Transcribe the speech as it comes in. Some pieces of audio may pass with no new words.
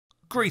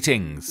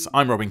Greetings,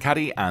 I'm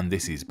Caddy and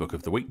this is Book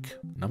of the Week,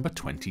 number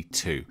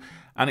 22,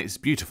 and it's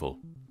Beautiful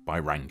by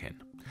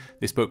Rankin.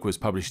 This book was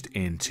published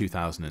in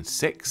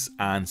 2006,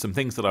 and some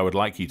things that I would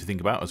like you to think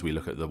about as we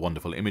look at the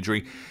wonderful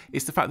imagery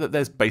is the fact that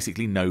there's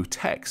basically no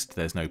text,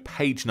 there's no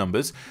page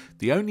numbers,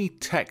 the only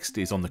text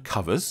is on the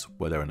covers,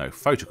 where there are no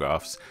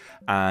photographs,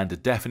 and a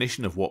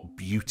definition of what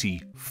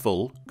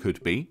beautiful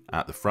could be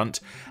at the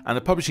front, and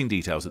the publishing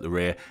details at the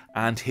rear,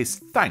 and his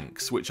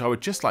thanks, which I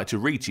would just like to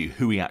read to you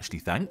who he actually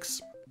thanks.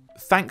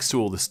 Thanks to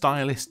all the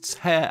stylists,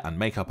 hair and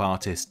makeup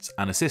artists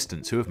and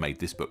assistants who have made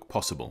this book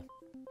possible.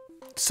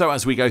 So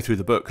as we go through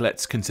the book,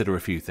 let's consider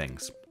a few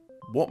things.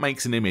 What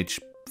makes an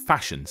image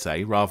fashion,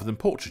 say, rather than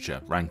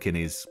portraiture? Rankin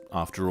is,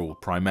 after all,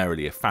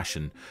 primarily a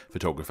fashion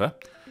photographer,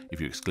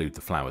 if you exclude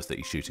the flowers that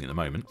he's shooting at the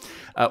moment.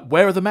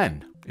 Where are the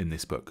men in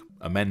this book?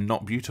 Are men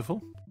not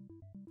beautiful?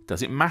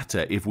 Does it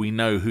matter if we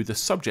know who the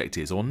subject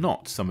is or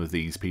not? Some of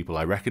these people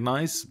I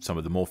recognise, some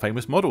of the more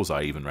famous models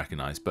I even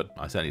recognise, but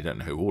I certainly don't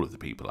know who all of the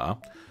people are.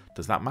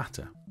 Does that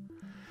matter?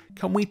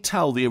 Can we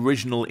tell the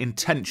original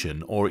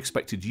intention or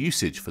expected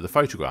usage for the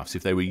photographs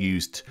if they were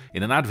used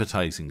in an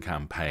advertising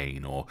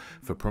campaign or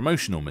for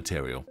promotional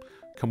material?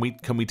 Can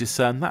we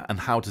discern that, and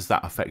how does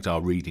that affect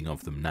our reading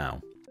of them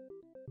now?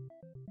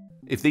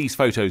 If these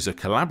photos are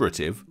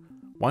collaborative,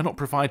 why not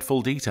provide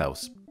full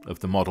details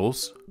of the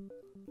models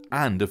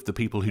and of the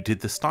people who did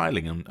the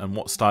styling and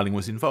what styling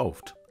was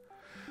involved?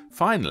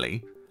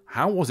 Finally,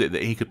 how was it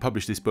that he could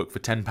publish this book for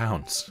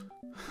 £10?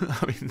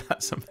 I mean,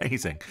 that's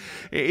amazing.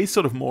 It is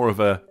sort of more of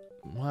a,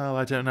 well,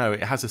 I don't know,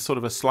 it has a sort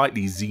of a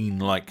slightly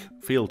zine-like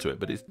feel to it,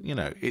 but it's, you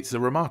know, it's a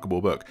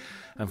remarkable book.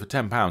 And for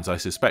 £10, I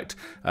suspect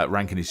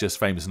Rankin is just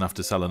famous enough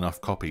to sell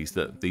enough copies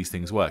that these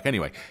things work.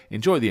 Anyway,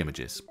 enjoy the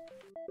images.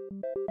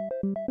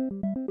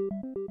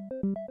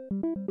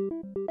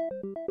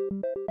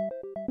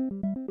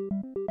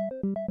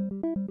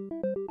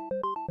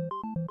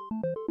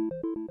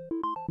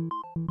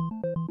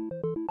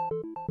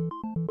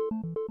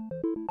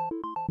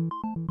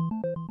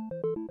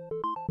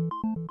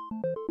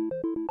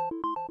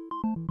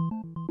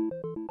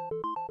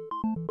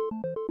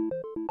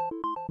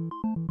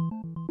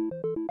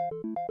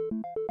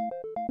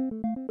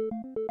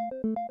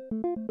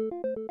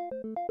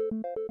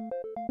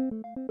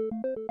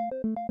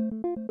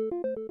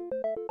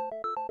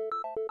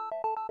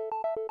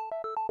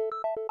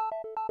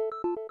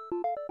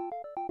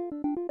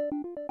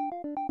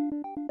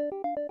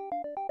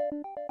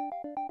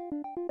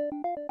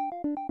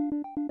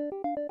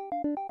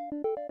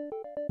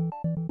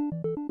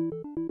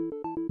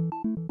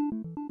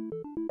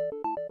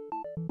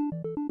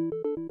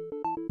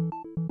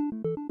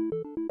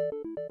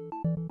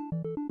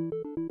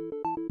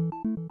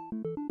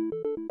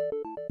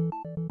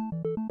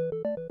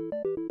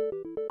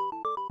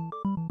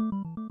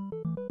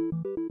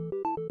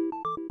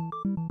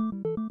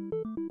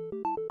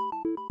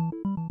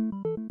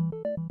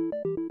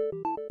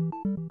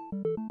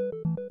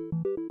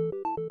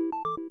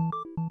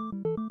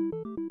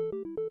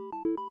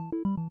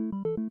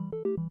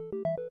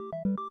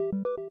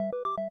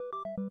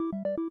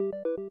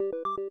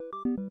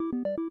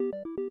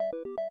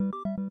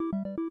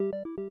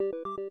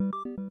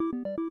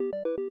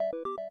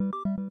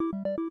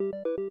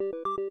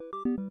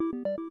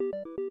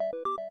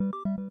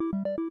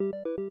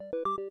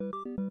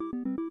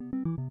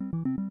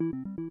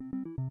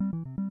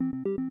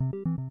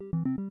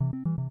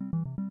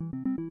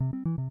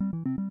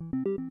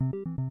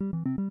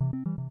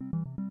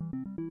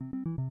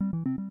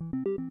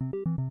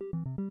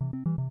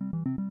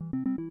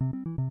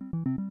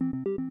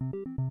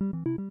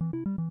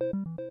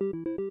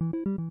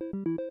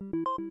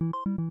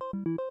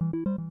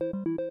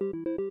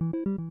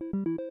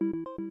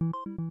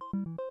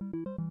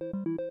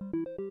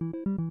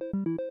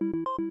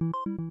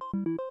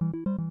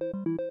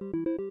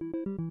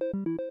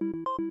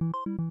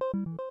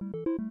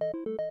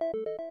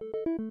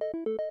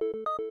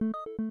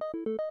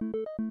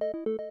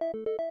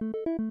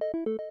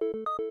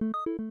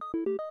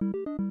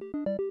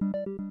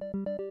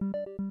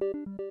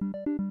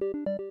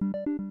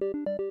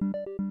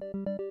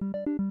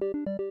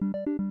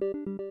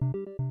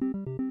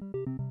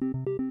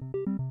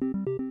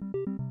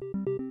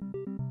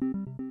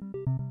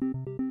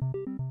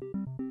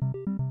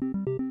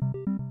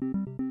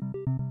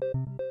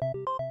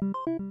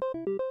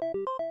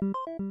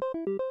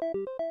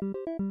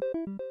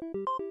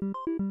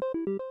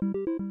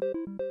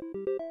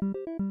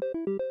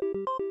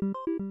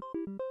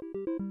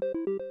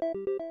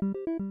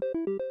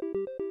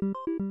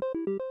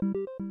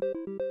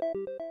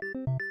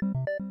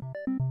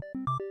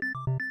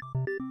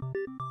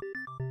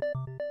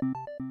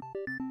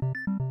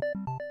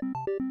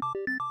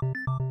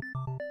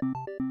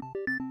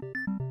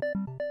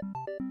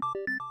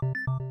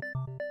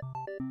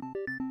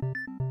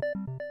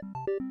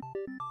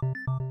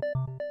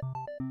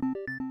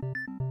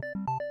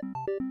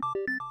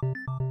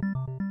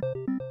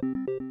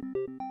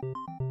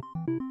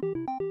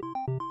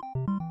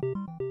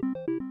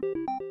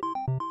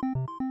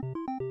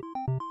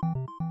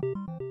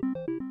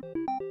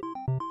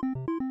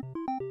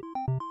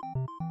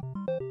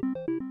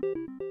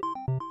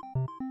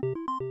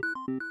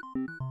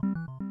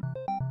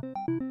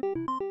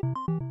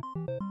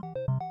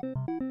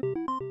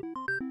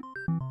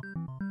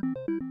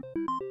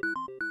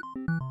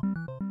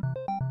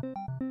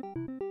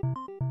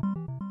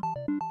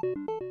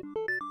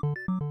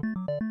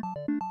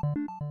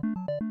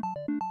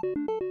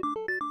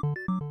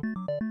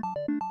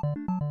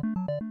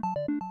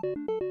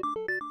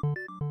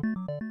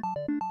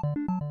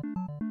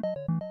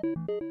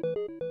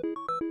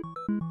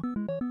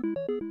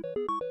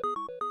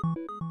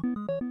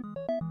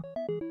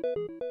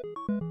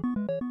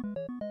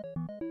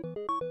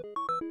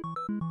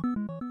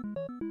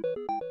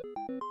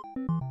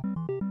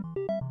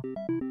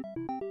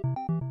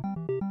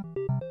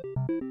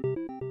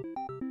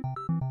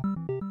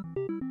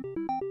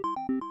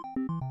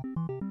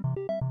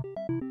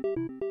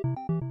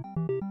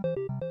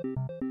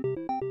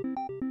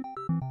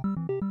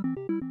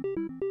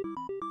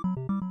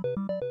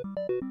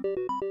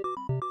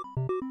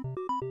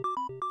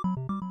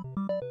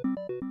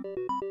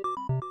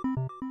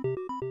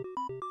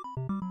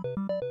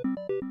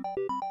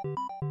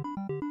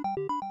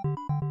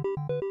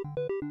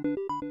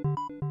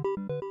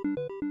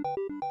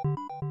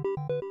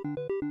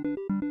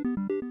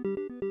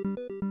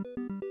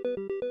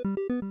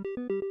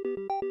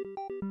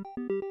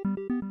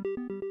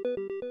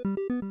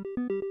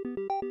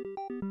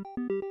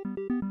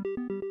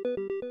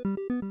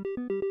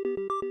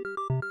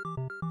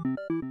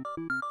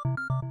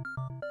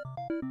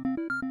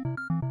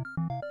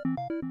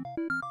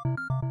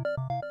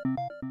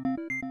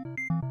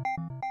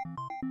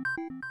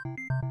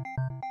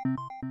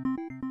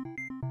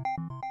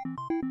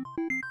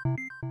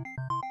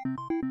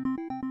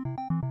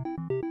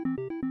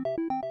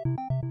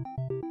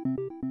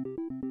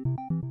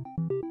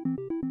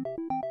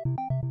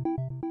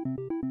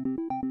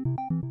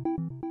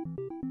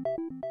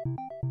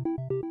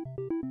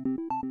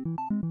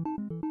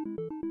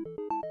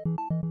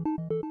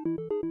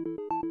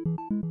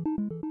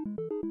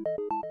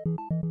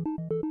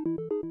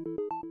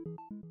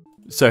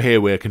 So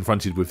here we're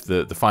confronted with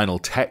the final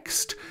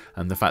text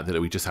and the fact that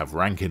we just have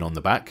Rankin on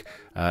the back.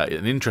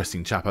 An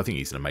interesting chap. I think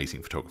he's an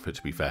amazing photographer,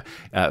 to be fair.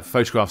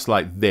 Photographs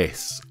like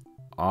this,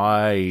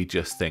 I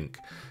just think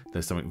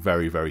there's something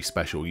very, very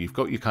special. You've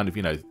got your kind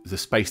of, the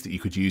space that you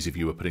could use if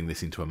you were putting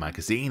this into a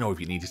magazine or if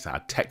you needed to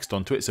add text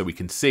onto it so we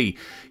can see,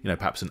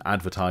 perhaps an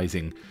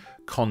advertising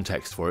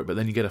context for it. But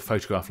then you get a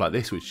photograph like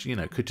this, which,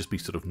 could just be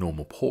sort of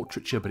normal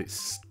portraiture, but it's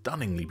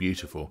stunningly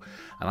beautiful.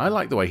 And I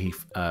like the way he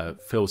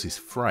fills his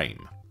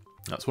frame.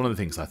 That's one of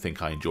the things I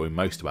think I enjoy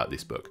most about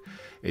this book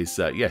is,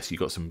 yes,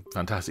 you've got some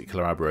fantastic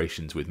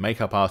collaborations with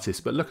makeup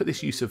artists, but look at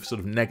this use of sort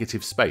of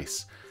negative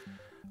space.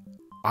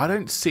 I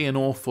don't see an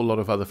awful lot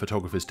of other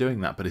photographers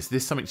doing that, but is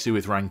this something to do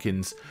with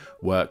Rankin's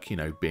work,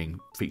 being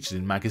featured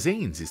in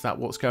magazines? Is that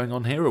what's going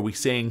on here? Are we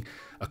seeing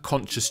a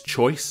conscious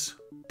choice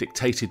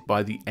dictated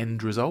by the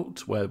end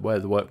result, where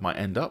the work might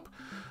end up?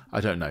 I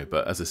don't know,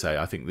 but as I say,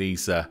 I think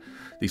these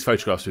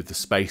photographs with the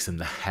space and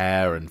the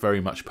hair and very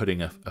much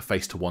putting a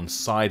face to one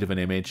side of an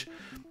image,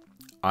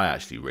 I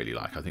actually really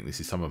like. I think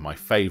this is some of my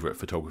favourite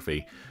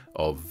photography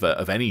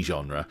of any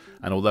genre,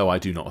 and although I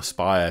do not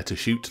aspire to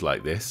shoot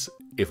like this,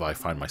 if I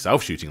find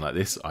myself shooting like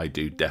this, I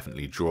do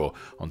definitely draw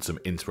on some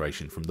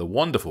inspiration from the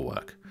wonderful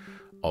work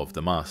of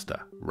the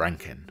master,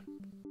 Rankin.